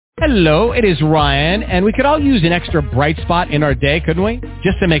Hello, it is Ryan, and we could all use an extra bright spot in our day, couldn't we?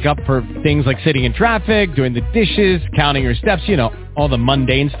 Just to make up for things like sitting in traffic, doing the dishes, counting your steps, all the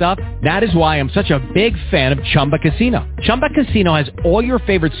mundane stuff. That is why I'm such a big fan of Chumba Casino. Chumba Casino has all your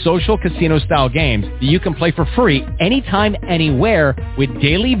favorite social casino-style games that you can play for free anytime, anywhere with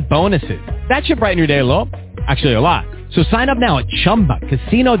daily bonuses. That should brighten your day a little. Actually, a lot. So sign up now at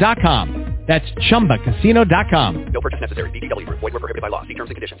ChumbaCasino.com. That's ChumbaCasino.com. No purchase necessary. VGW Group. Void where prohibited by law. See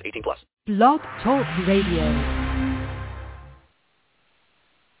terms and conditions. 18+. Blog Talk Radio.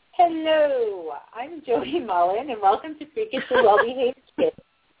 Hello, I'm Jody Mullen, and welcome to Freakishly Well Behaved Kids.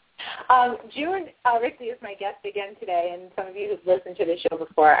 June Rickley is my guest again today, and some of you who've listened to the show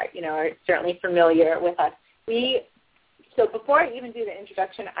before, are certainly familiar with us. So before I even do the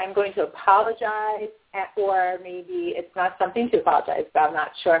introduction, I'm going to apologize, or maybe it's not something to apologize about, I'm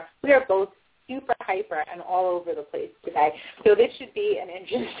not sure. We are both super hyper and all over the place today, so this should be an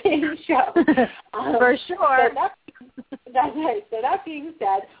interesting show. For sure. That's right. So that being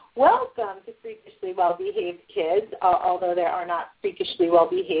said, welcome to Freakishly Well Behaved Kids, although there are not freakishly well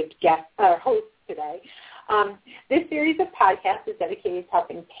behaved guests or hosts today. This series of podcasts is dedicated to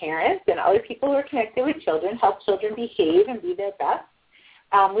helping parents and other people who are connected with children help children behave and be their best.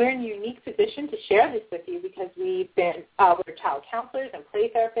 We're in a unique position to share this with you because we're child counselors and play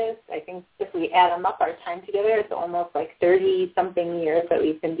therapists. I think if we add them up, our time together, it's almost like 30-something years that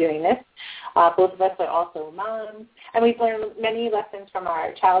we've been doing this. Both of us are also moms, and we've learned many lessons from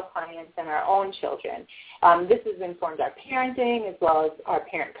our child clients and our own children. This has informed our parenting as well as our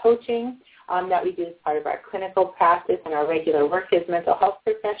parent coaching that we do as part of our clinical practice and our regular work as mental health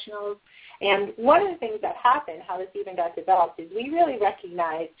professionals. And one of the things that happened, how this even got developed, is we really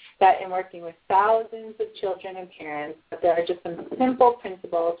recognize that in working with thousands of children and parents, that there are just some simple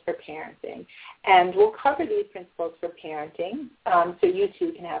principles for parenting. And we'll cover these principles for parenting so you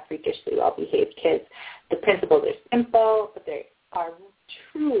too can have freakishly well-behaved kids. The principles are simple, but they are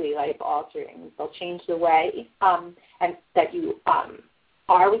truly life-altering. They'll change the way and that you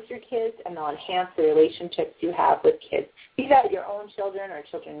are with your kids, and they'll enhance the relationships you have with kids, be that your own children or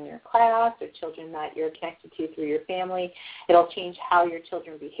children in your class or children that you're connected to through your family. It'll change how your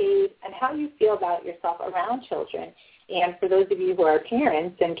children behave and how you feel about yourself around children. And for those of you who are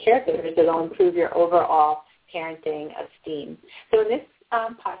parents and caregivers, it'll improve your overall parenting esteem. So in this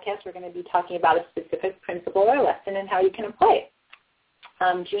podcast, we're going to be talking about a specific principle or lesson and how you can apply it.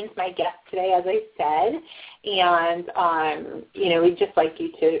 June's my guest today, as I said, and, we'd just like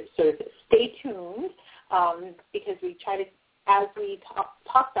you to sort of stay tuned because we try to, as we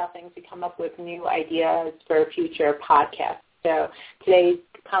talk about things, we come up with new ideas for future podcasts. So today's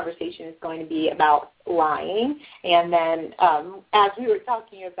conversation is going to be about lying, and then as we were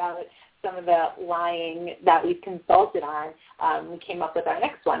talking about some of the lying that we've consulted on, we came up with our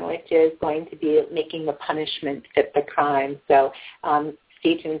next one, which is going to be making the punishment fit the crime. So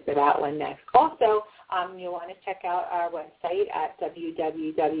stay tuned for that one next. Also, you'll want to check out our website at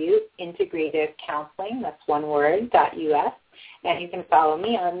www.integrativecounseling, that's one word, .us. And you can follow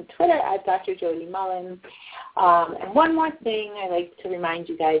me on Twitter at Dr. Jody Mullen. And one more thing I like to remind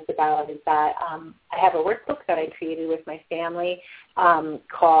you guys about is that I have a workbook that I created with my family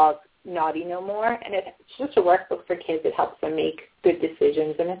called Naughty No More, and it's just a workbook for kids. It helps them make good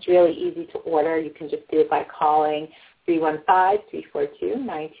decisions, and it's really easy to order. You can just do it by calling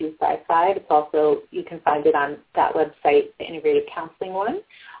 315-342-9255. It's also, you can find it on that website, the Integrative Counseling one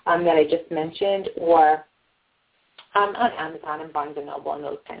that I just mentioned, or on Amazon and Barnes & Noble and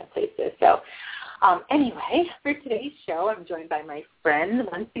those kind of places. So anyway, for today's show, I'm joined by my friend,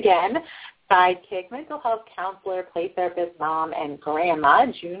 once again, sidekick, mental health counselor, play therapist, mom, and grandma,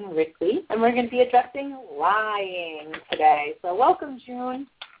 June Rickley, and we're going to be addressing lying today. So welcome, June.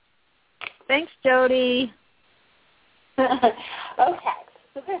 Thanks, Jody. Okay,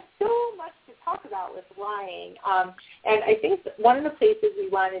 so there's so much to talk about with lying, and I think one of the places we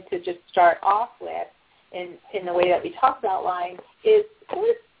wanted to just start off with in the way that we talk about lying is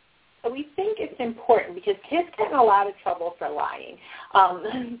we think it's important because kids get in a lot of trouble for lying.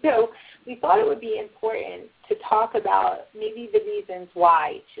 So we thought it would be important to talk about maybe the reasons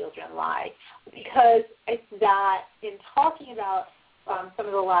why children lie, because it's that in talking about some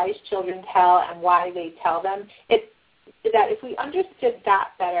of the lies children tell and why they tell them, it's that if we understood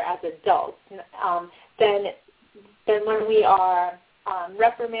that better as adults, then when we are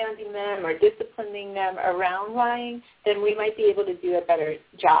reprimanding them or disciplining them around lying, then we might be able to do a better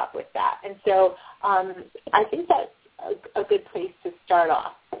job with that. And so I think that's a good place to start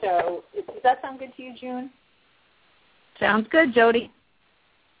off. So does that sound good to you, June? Sounds good, Jody.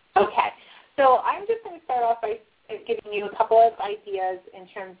 Okay. So I'm just going to start off by giving you a couple of ideas in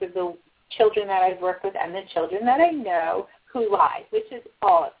terms of the children that I've worked with and the children that I know who lie, which is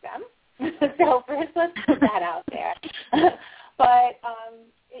all of them. So first, let's put that out there. But,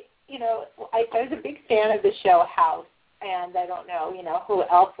 I was a big fan of the show House, and I don't know, who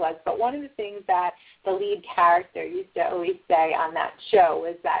else was, but one of the things that the lead character used to always say on that show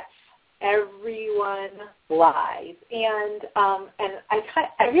was that everyone lies. And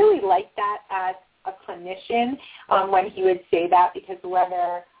I really liked that as a clinician when he would say that, because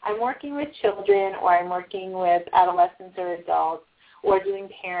whether I'm working with children or I'm working with adolescents or adults or doing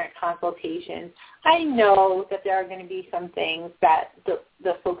parent consultations, I know that there are going to be some things that the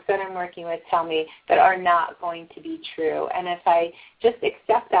folks that I'm working with tell me that are not going to be true. And if I just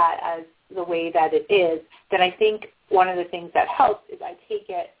accept that as the way that it is, then I think one of the things that helps is I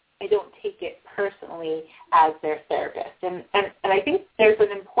don't take it personally as their therapist. And I think there's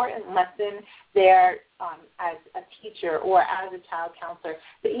an important lesson there as a teacher or as a child counselor,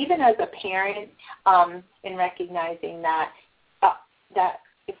 but even as a parent, in recognizing that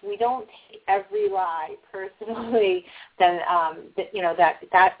if we don't take every lie personally, then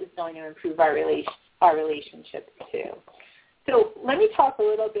that is going to improve our relationships too. So let me talk a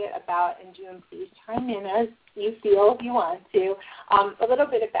little bit about, and June, please chime in as you feel you want to, a little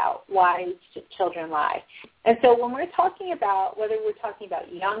bit about why children lie. And so when we're talking about, whether we're talking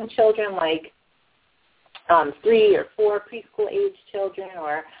about young children like 3 or 4 preschool age children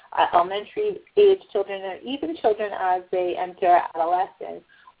or elementary age children, or even children as they enter adolescence,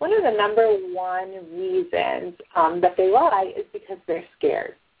 one of the number one reasons that they lie is because they're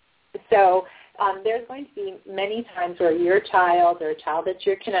scared. So there's going to be many times where your child or a child that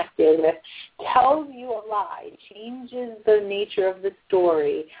you're connected with tells you a lie, changes the nature of the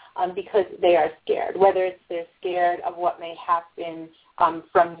story because they are scared, whether it's they're scared of what may happen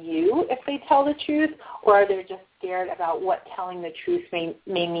from you if they tell the truth, or they're just scared about what telling the truth may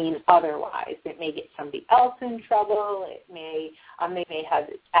mean otherwise. It may get somebody else in trouble. It may they may have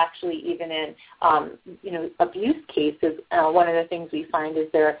actually even in abuse cases. One of the things we find is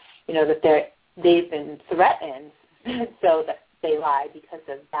they've been threatened, so that they lie because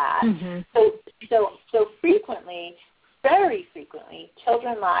of that. Mm-hmm. So frequently, very frequently,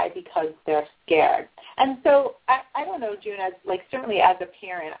 children lie because they're scared. And so I don't know, June, certainly as a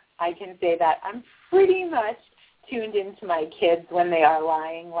parent, I can say that I'm pretty much tuned into my kids when they are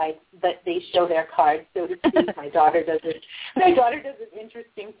lying, that they show their cards, so to speak. My daughter does this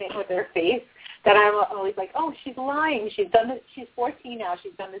interesting thing with her face that I'm always like, oh, she's lying. She's done this. She's 14 now.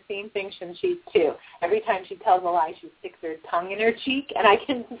 She's done the same thing since she's 2. Every time she tells a lie, she sticks her tongue in her cheek, and I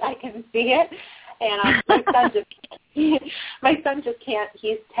can see it. And my son just can't.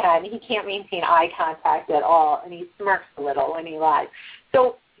 He's 10. He can't maintain eye contact at all, and he smirks a little when he lies.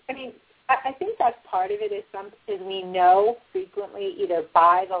 So, I think that's part of it is we know frequently, either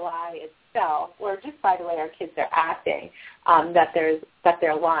by the lie itself or just by the way our kids are acting, that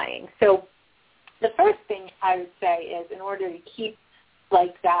they're lying. So the first thing I would say is, in order to keep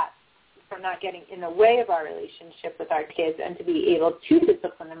that from not getting in the way of our relationship with our kids and to be able to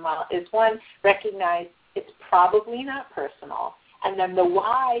discipline them well, is one, recognize it's probably not personal, and then the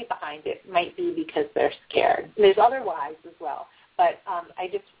why behind it might be because they're scared. There's other whys as well, but I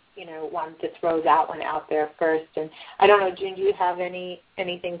just wanted to throw that one out there first. And I don't know, June, do you have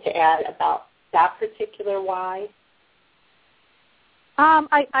anything to add about that particular why?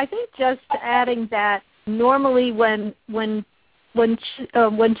 I think just adding that normally when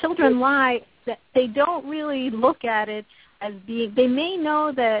children lie, that they don't really look at it as being, they may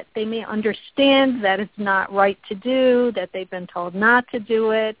know that, they may understand that it's not right to do, that they've been told not to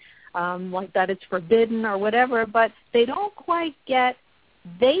do it, like that it's forbidden or whatever, but they don't quite get,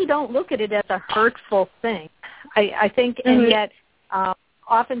 they don't look at it as a hurtful thing. I think, and yet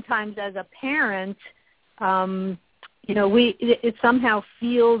oftentimes as a parent, it somehow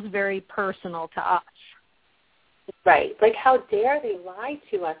feels very personal to us. Right. Like, how dare they lie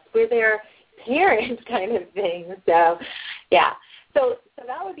to us? We're their parents kind of thing. So, yeah. So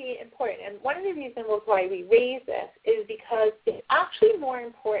that would be important. And one of the reasons why we raise this is because it's actually more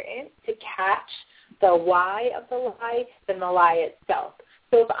important to catch the why of the lie than the lie itself.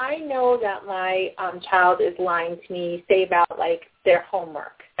 So if I know that my child is lying to me, say about their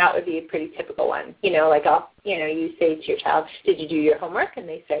homework, that would be a pretty typical one. You say to your child, "Did you do your homework?" And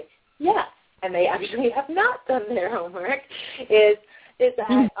they say, "Yes," and they actually have not done their homework. Is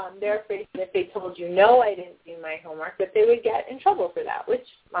that they're afraid that if they told you, "No, I didn't do my homework," that they would get in trouble for that, which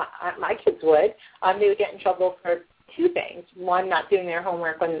my kids would. They would get in trouble for 2 things: one, not doing their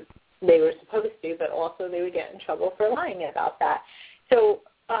homework when they were supposed to, but also they would get in trouble for lying about that. So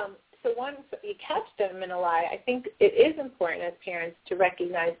once you catch them in a lie, I think it is important as parents to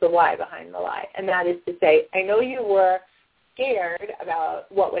recognize the why behind the lie, and that is to say, I know you were scared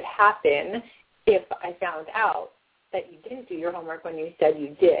about what would happen if I found out that you didn't do your homework when you said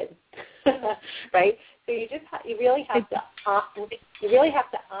you did, right? So you really have to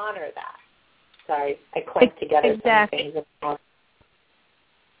honor that. Sorry, I clamped together some things.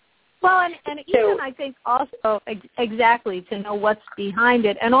 Well, and even I think also exactly to know what's behind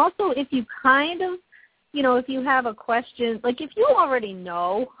it. And also if you kind of, if you have a question, like if you already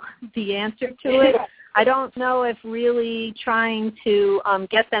know the answer to it, I don't know if really trying to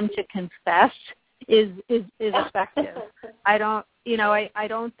get them to confess is effective. I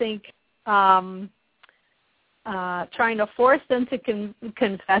don't think trying to force them to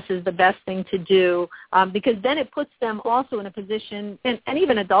confess is the best thing to do, because then it puts them also in a position, and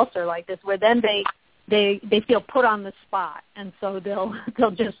even adults are like this, where then they feel put on the spot, and so they'll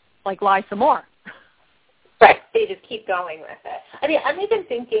just like lie some more. Right, they just keep going with it. I mean, I'm even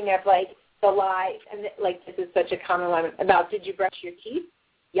thinking of like the lie, and like this is such a common one about, did you brush your teeth?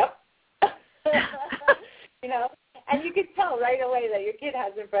 Yep. And you can tell right away that your kid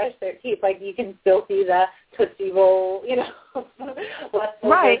hasn't brushed their teeth. Like you can still see the Tootsie Roll,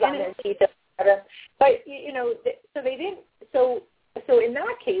 leftovers on their teeth. But so they didn't. So in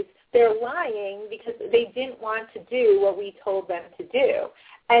that case, they're lying because they didn't want to do what we told them to do.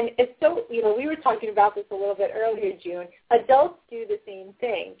 And it's so, we were talking about this a little bit earlier, June. Adults do the same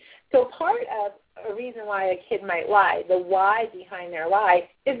thing. So part of a reason why a kid might lie, the why behind their lie,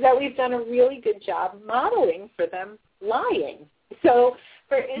 is that we've done a really good job modeling for them lying. So,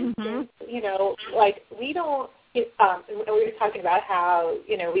 for instance, like we don't, we were talking about how,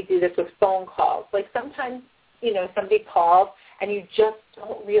 we do this with phone calls. Like sometimes, somebody calls and you just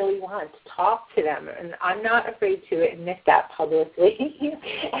don't really want to talk to them. And I'm not afraid to admit that publicly.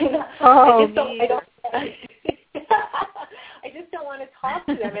 And I just don't want to talk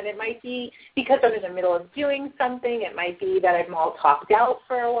to them. And it might be because I'm in the middle of doing something. It might be that I'm all talked out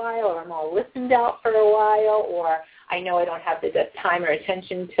for a while, or I'm all listened out for a while, or I know I don't have the time or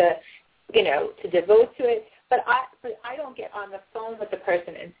attention to devote to it. But I don't get on the phone with the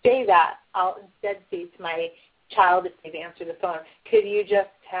person and say that. I'll instead say to my child, if they've answered the phone, could you just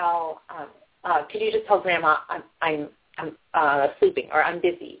tell Grandma I'm sleeping, or I'm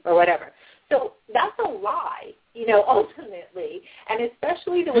busy, or whatever. So that's a lie, ultimately, and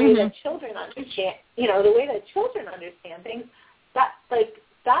especially the way that children understand, the way that children understand things. That's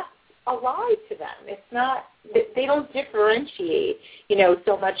a lie to them. It's not. They don't differentiate,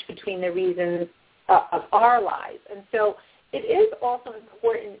 so much between the reasons of our lies, and so it is also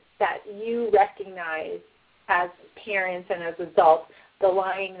important that you recognize, as parents and as adults, the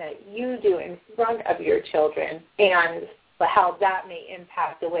lying that you do in front of your children and how that may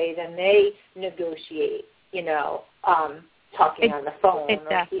impact the way that they negotiate, talking on the phone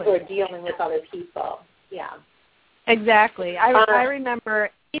or dealing with other people. Yeah. Exactly. I remember,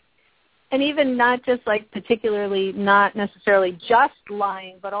 and even not just like particularly not necessarily just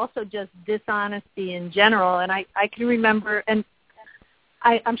lying, but also just dishonesty in general. And I can remember, and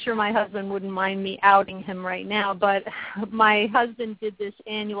I'm sure my husband wouldn't mind me outing him right now, but my husband did this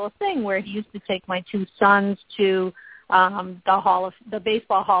annual thing where he used to take my two sons to the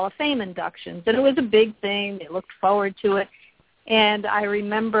Baseball Hall of Fame inductions, and it was a big thing. They looked forward to it. And I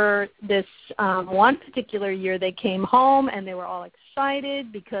remember this one particular year they came home, and they were all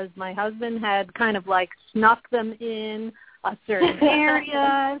excited because my husband had kind of like snuck them in a certain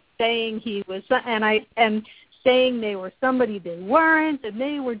area, saying he was, and saying they were somebody they weren't, and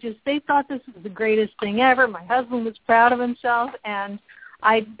they thought this was the greatest thing ever. My husband was proud of himself, and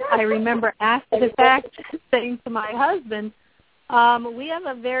I remember after the fact saying to my husband, we have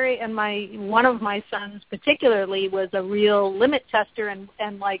one of my sons particularly was a real limit tester and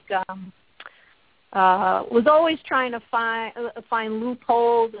was always trying to find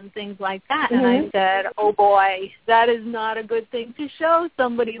loopholes and things like that. And I said, oh boy, that is not a good thing to show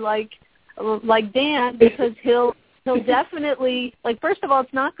somebody like Dan, because he'll definitely, first of all,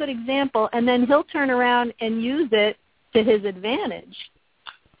 it's not a good example, and then he'll turn around and use it to his advantage.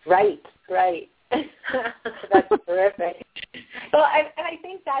 Right. That's terrific. Well, and I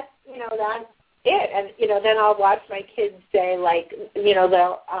think that's it. And then I'll watch my kids say,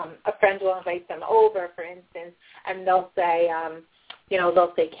 they'll a friend will invite them over, for instance, and they'll say,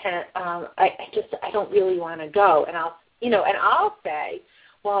 Ken, I don't really want to go, and I'll say,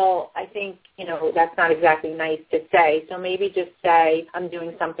 well, I think, that's not exactly nice to say, so maybe just say I'm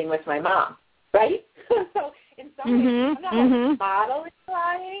doing something with my mom, right? So in some ways, I'm not modeling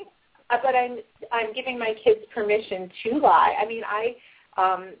lying, but I'm giving my kids permission to lie. I mean,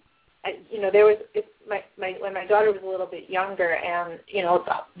 there was when my daughter was a little bit younger, and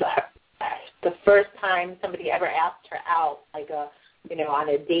the first time somebody ever asked her out, like on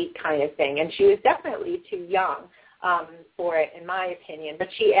a date kind of thing, and she was definitely too young for it, in my opinion. But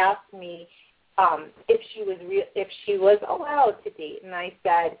she asked me if she was allowed to date, and I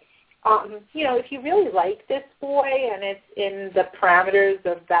said, if you really like this boy and it's in the parameters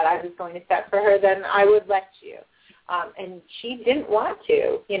of that I was going to set for her, then I would let you. And she didn't want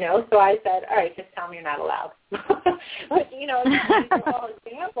to, so I said, all right, just tell me you're not allowed. But, these are all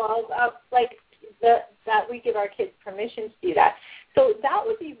examples of, that we give our kids permission to do that. So that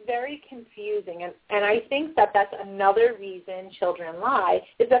would be very confusing, and I think that that's another reason children lie,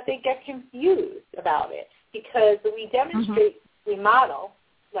 is that they get confused about it, because we demonstrate, we model,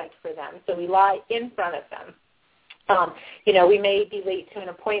 for them, so we lie in front of them. We may be late to an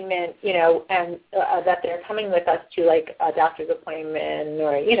appointment, and that they're coming with us to, a doctor's appointment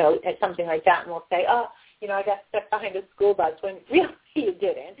or, something like that, and we'll say, I got stuck behind a school bus, when really you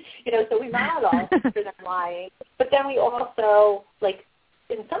didn't. So we model for them lying, but then we also,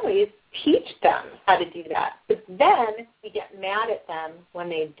 in some ways, teach them how to do that. But then we get mad at them when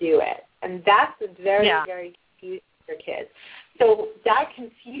they do it, and that's very, very confusing for kids. So that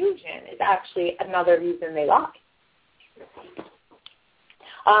confusion is actually another reason they lie.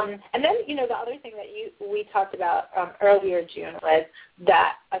 And then, the other thing that we talked about earlier, June, was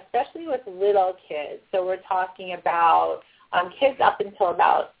that especially with little kids, so we're talking about kids up until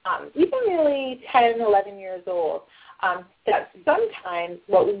about even really 10, 11 years old, that sometimes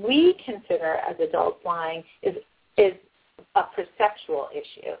what we consider as adults lying is a perceptual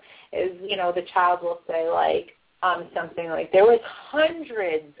issue. Is, the child will say, something like, there was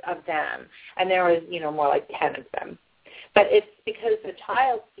hundreds of them, and there was, more like 10 of them. But it's because the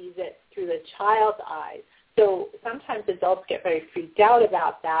child sees it through the child's eyes. So sometimes adults get very freaked out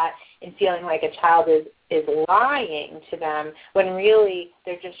about that and feeling like a child is lying to them, when really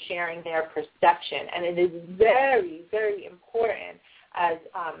they're just sharing their perception. And it is very, very important as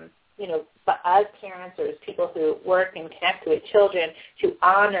but as parents or as people who work and connect with children, to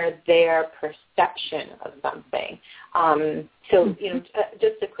honor their perception of something.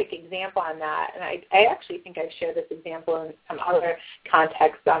 Just a quick example on that, and I actually think I've shared this example in some other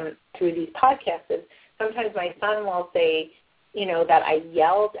contexts through these podcasts, is sometimes my son will say, that I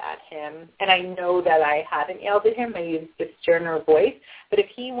yelled at him, and I know that I haven't yelled at him. I used a sterner voice. But if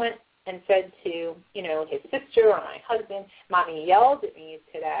he went and said to, his sister or my husband, Mommy yelled at me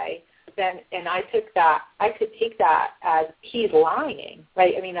today, and I could take that as he's lying,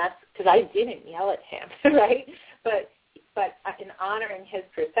 right? I mean, that's because I didn't yell at him, right? But in honoring his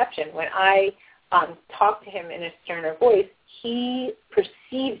perception, when I talk to him in a sterner voice, he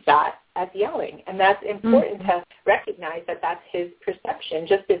perceives that as yelling, and that's important to recognize that that's his perception,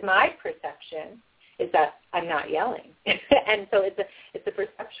 just as my perception is that I'm not yelling, and so it's a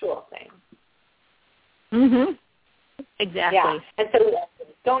perceptual thing. Mm-hmm. Exactly. Yeah, and so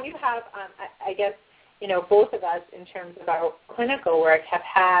don't you have, I guess, both of us in terms of our clinical work have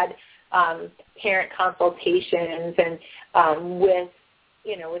had parent consultations and with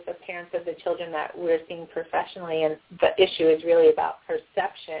the parents of the children that we're seeing professionally, and the issue is really about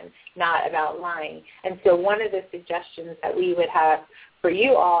perception, not about lying. And so one of the suggestions that we would have for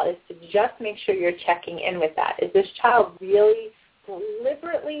you all is to just make sure you're checking in with that. Is this child really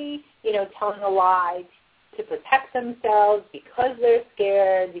deliberately, telling a lie to protect themselves because they're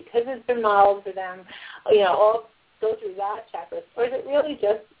scared, because it's been modeled for them, all go through that checklist? Or is it really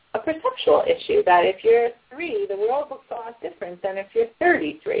just a perceptual issue that if you're 3, the world looks a lot different than if you're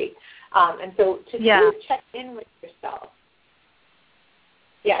 33? And so to really check in with yourself.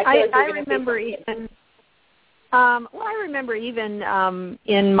 Yeah, I remember even. I remember even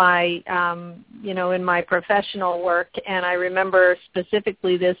in my, in my professional work, and I remember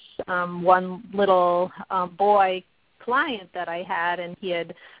specifically this one little boy client that I had, and he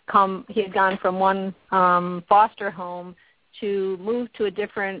had gone from one foster home to move to a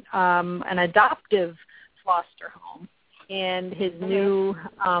different, an adoptive foster home. And his new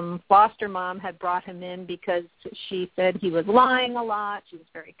foster mom had brought him in because she said he was lying a lot. She was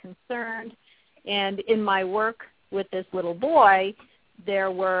very concerned. And in my work with this little boy,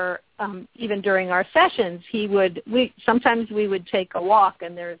 there were, even during our sessions, sometimes we would take a walk,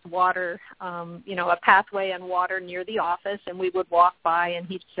 and there's water, a pathway and water near the office, and we would walk by, and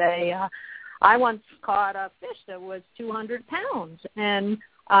he'd say, I once caught a fish that was 200 pounds, and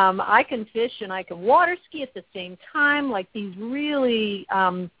I can fish and I can water ski at the same time, like these really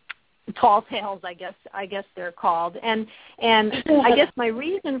tall tales, I guess they're called. And I guess my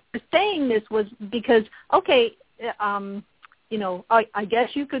reason for saying this was because, I guess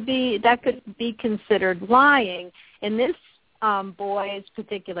that could be considered lying. In this boy's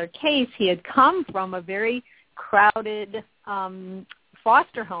particular case, he had come from a very crowded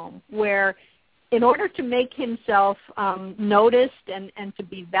foster home where, in order to make himself noticed and to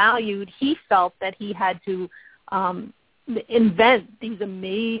be valued, he felt that he had to invent these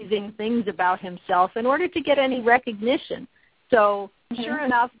amazing things about himself in order to get any recognition. So sure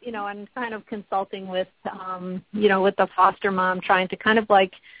enough, and kind of consulting with, with the foster mom, trying to kind of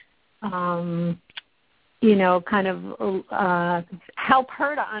like, help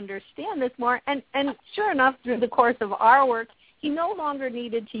her to understand this more. And sure enough, through the course of our work, he no longer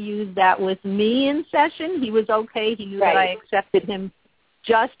needed to use that with me in session. He was okay. He knew that I accepted him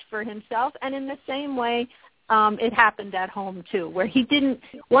just for himself. And in the same way, it happened at home too, where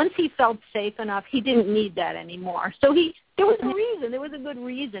once he felt safe enough, he didn't need that anymore. So there was a reason. There was a good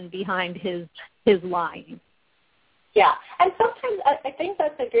reason behind his lying. Yeah, and sometimes I think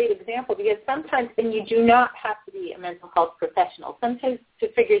that's a great example, because sometimes, and you do not have to be a mental health professional, sometimes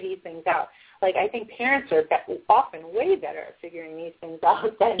to figure these things out. Like, I think parents are often way better at figuring these things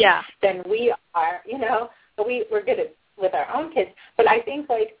out than we are, but we're good at with our own kids. But I think,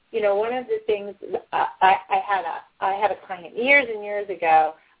 like, one of the things, I had a client years and years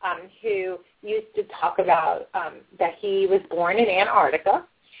ago who used to talk about that he was born in Antarctica,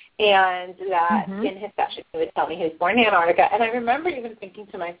 and that in his session he would tell me he was born in Antarctica. And I remember even thinking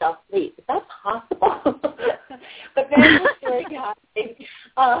to myself, wait, is that possible? But then the story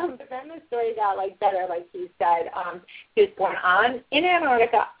got like better. Like he said, he was born in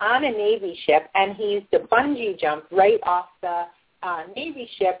Antarctica on a Navy ship, and he used to bungee jump right off the Navy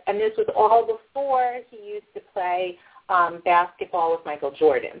ship. And this was all before he used to play basketball with Michael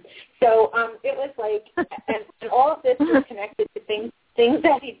Jordan. So it was like, and all of this was connected to things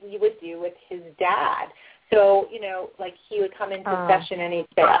that he would do with his dad. So, like he would come into session and he'd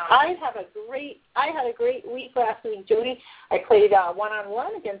say, I had a great week last week, Jody. I played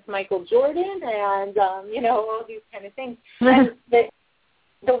one-on-one against Michael Jordan, and, all these kind of things. And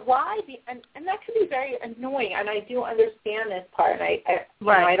the why, and that can be very annoying, and I do understand this part, and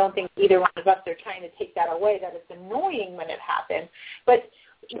I don't think either one of us are trying to take that away, that it's annoying when it happens. But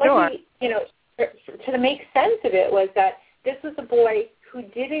what to make sense of it was that this was a boy who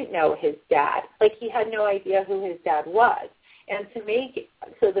didn't know his dad. Like, he had no idea who his dad was. And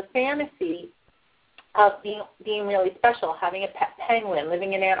so the fantasy of being really special, having a pet penguin,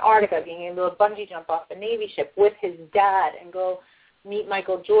 living in Antarctica, being able to bungee jump off a Navy ship with his dad and go meet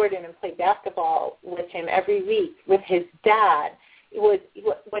Michael Jordan and play basketball with him every week with his dad, it was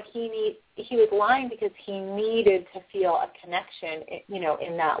what he was lying because he needed to feel a connection,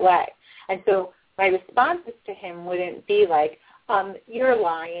 in that way. And so my responses to him wouldn't be like, you're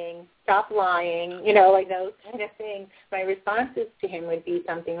lying, stop lying, like those kind of things. My responses to him would be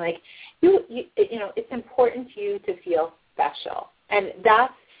something like, it's important to you to feel special. And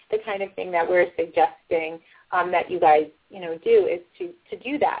that's the kind of thing that we're suggesting that you guys, do, is to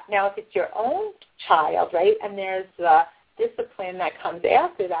do that. Now, if it's your own child, right, and there's the discipline that comes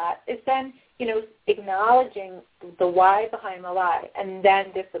after that, is then, acknowledging the why behind the lie and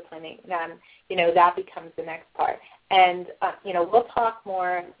then disciplining them, that becomes the next part. And, we'll talk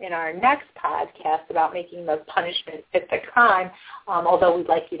more in our next podcast about making the punishment fit the crime, although we'd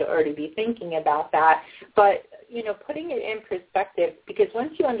like you to already be thinking about that. But, putting it in perspective, because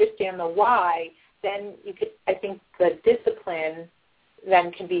once you understand the why, then I think the discipline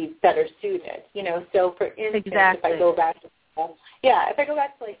then can be better suited. So for instance, if I go back to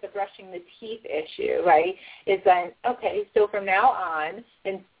like the brushing the teeth issue, right, is then, okay, so from now on,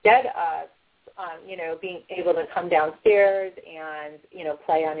 instead of being able to come downstairs and,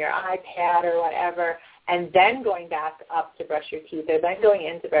 play on your iPad or whatever, and then going back up to brush your teeth, or then going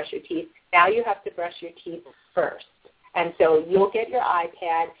in to brush your teeth, now you have to brush your teeth first. And so you'll get your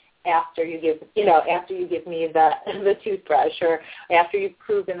iPad after you give me the toothbrush, or after you've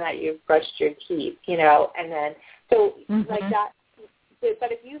proven that you've brushed your teeth, and then, so like that.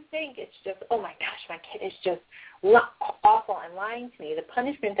 But if you think it's just, oh my gosh, my kid is just awful and lying to me, the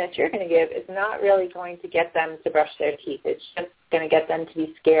punishment that you're going to give is not really going to get them to brush their teeth. It's just going to get them to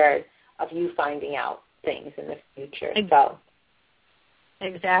be scared of you finding out things in the future. So.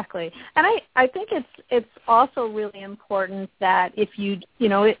 Exactly. And I think it's also really important that if you,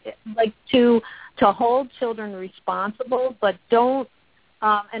 like to hold children responsible, but don't,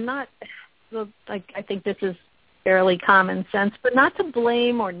 and not, like, I think this is fairly common sense, but not to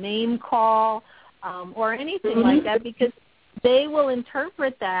blame or name call or anything like that, because they will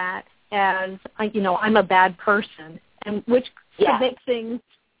interpret that as, I'm a bad person, and which could make things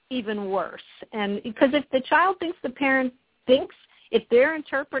even worse. And because if the child thinks the parent thinks, if they're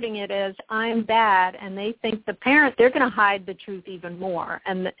interpreting it as I'm bad and they think the parent, they're going to hide the truth even more,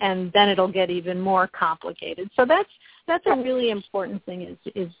 and then it'll get even more complicated. So that's a really important thing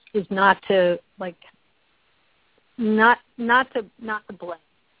is not to not to blame.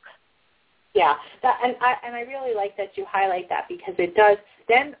 Yeah, and I really like that you highlight that, because it does.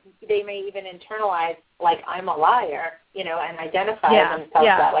 Then they may even internalize, like, I'm a liar, and identify themselves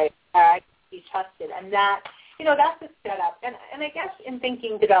that way. I can be trusted, and that, that's a setup. And I guess in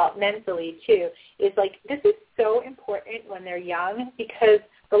thinking developmentally too is like, this is so important when they're young, because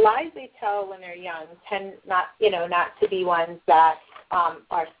the lies they tell when they're young tend not to be ones that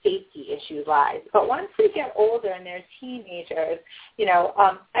are safety issue lies. But once they get older and they're teenagers,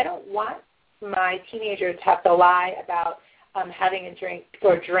 I don't want my teenager to have to lie about having a drink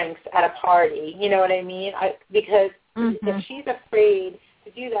or drinks at a party. You know what I mean? Because if she's afraid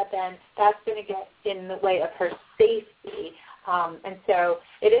to do that, then that's going to get in the way of her safety. And so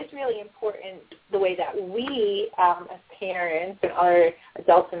it is really important the way that we, as parents and other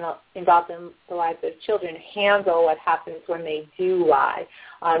adults involved in the lives of children, handle what happens when they do lie,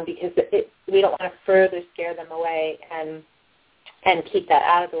 because we don't want to further scare them away and keep that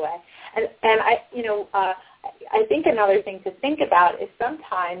out of the way. And I think another thing to think about is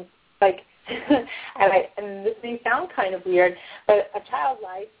sometimes, like, and this may sound kind of weird, but a child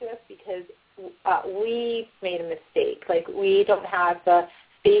lies to us because we made a mistake. Like, we don't have the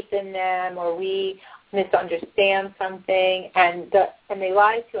faith in them, or we misunderstand something, and they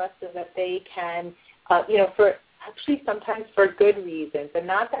lie to us so that they can, for actually sometimes for good reasons, and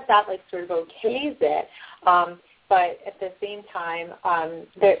not that like sort of okays it. But at the same time,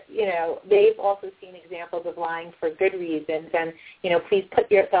 they've also seen examples of lying for good reasons. And, please put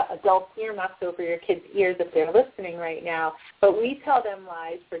the adult earmuffs over your kids' ears if they're listening right now. But we tell them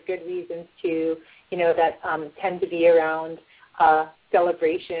lies for good reasons, too, that tend to be around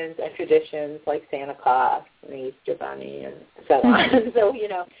celebrations and traditions like Santa Claus and the Easter Bunny and so on. So,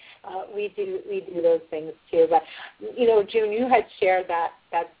 we do those things, too. But, June, you had shared that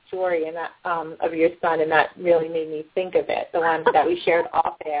story and that of your son, and that really made me think of it, the one that we shared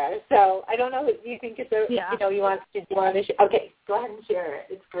off air. So I don't know, do you think it's you want to share? Okay, go ahead and share it.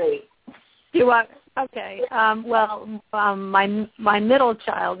 It's great. Okay. My middle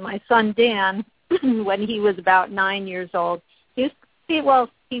child, my son Dan, when he was about 9 years old, he's a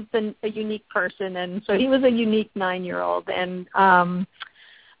unique person, and so he was a unique 9-year-old, and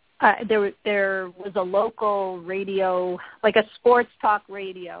there was a local radio, like a sports talk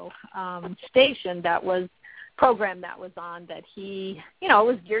radio station program that was on that he, it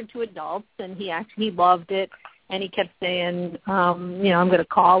was geared to adults, and he actually loved it, and he kept saying, I'm going to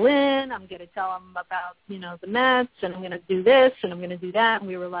call in, I'm going to tell him about, the Mets, and I'm going to do this, and I'm going to do that, and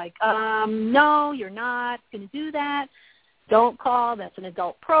we were like, no, you're not going to do that. Don't call. That's an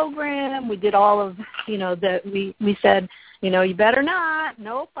adult program. We did all of, we said, you better not.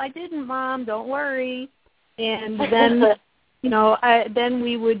 Nope, I didn't, Mom. Don't worry. And then, then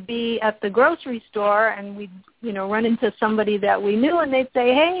we would be at the grocery store, and we'd, run into somebody that we knew, and they'd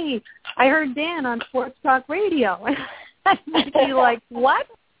say, hey, I heard Dan on Sports Talk Radio. And I'd be like, what?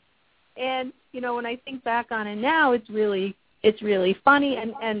 And, when I think back on it now, it's really funny,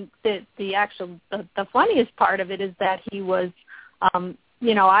 and the funniest part of it is that he was,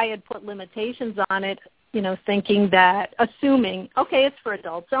 I had put limitations on it, assuming, okay, it's for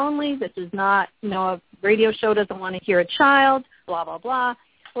adults only. This is not, a radio show doesn't want to hear a child, blah, blah, blah.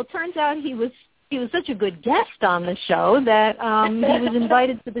 Well, it turns out he was such a good guest on the show that he was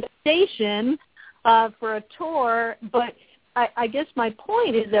invited to the station for a tour. But I guess my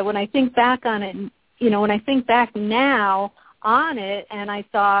point is that when I think back on it, when I think back now on it, and I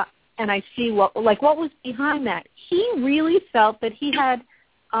thought, and I see what was behind that. He really felt that he had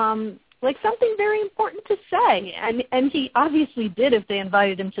something very important to say, and he obviously did if they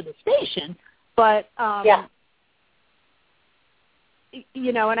invited him to the station. But and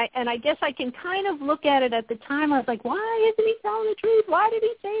I guess I can kind of look at it at the time. I was like, why isn't he telling the truth? Why did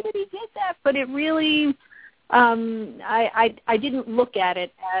he say that he did that? But it really, I didn't look at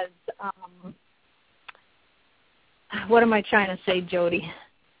it as. What am I trying to say, Jody?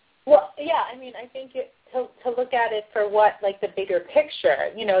 Well, yeah, I think to look at it for what, the bigger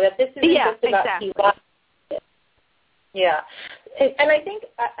picture, that this isn't just about he lost it. Yeah. And I think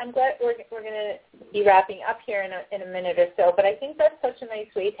I'm glad we're going to be wrapping up here in a minute or so, but I think that's such a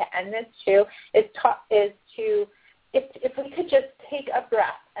nice way to end this, too, is to if we could just take a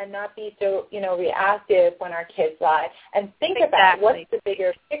breath and not be so, reactive when our kids lie, and think about what's the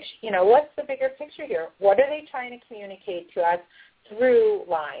bigger picture, what's the bigger picture here? What are they trying to communicate to us through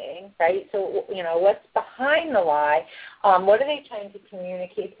lying, right? So, what's behind the lie? What are they trying to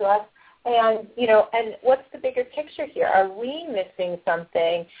communicate to us? And, and what's the bigger picture here? Are we missing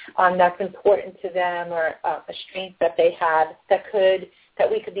something that's important to them, or a strength that they have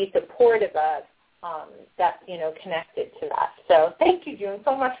that we could be supportive of, that's, connected to that? So thank you, June,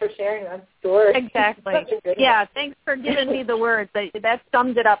 so much for sharing that story. Exactly. Yeah, thanks for giving me the words. That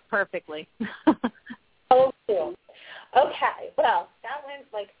summed it up perfectly. Oh, cool. Okay, well, that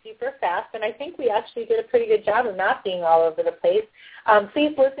went super fast, and I think we actually did a pretty good job of not being all over the place.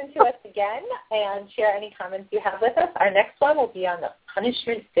 Please listen to us again and share any comments you have with us. Our next one will be on the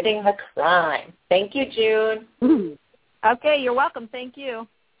punishment fitting the crime. Thank you, June. Okay, you're welcome. Thank you.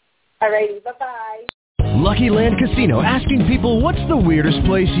 All righty, bye-bye. Lucky Land Casino, asking people, what's the weirdest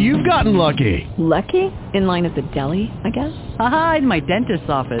place you've gotten lucky? Lucky? In line at the deli, I guess? Aha, in my dentist's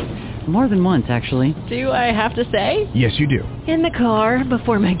office. More than once, actually. Do I have to say? Yes, you do. In the car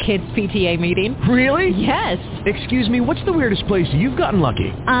before my kids' PTA meeting. Really? Yes. Excuse me, what's the weirdest place you've gotten lucky?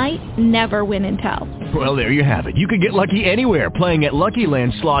 I never win and tell. Well, there you have it. You can get lucky anywhere, playing at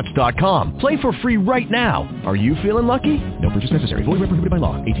LuckyLandSlots.com. Play for free right now. Are you feeling lucky? No purchase necessary. Void where prohibited by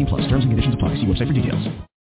law. 18+. Terms and conditions apply. See website for details.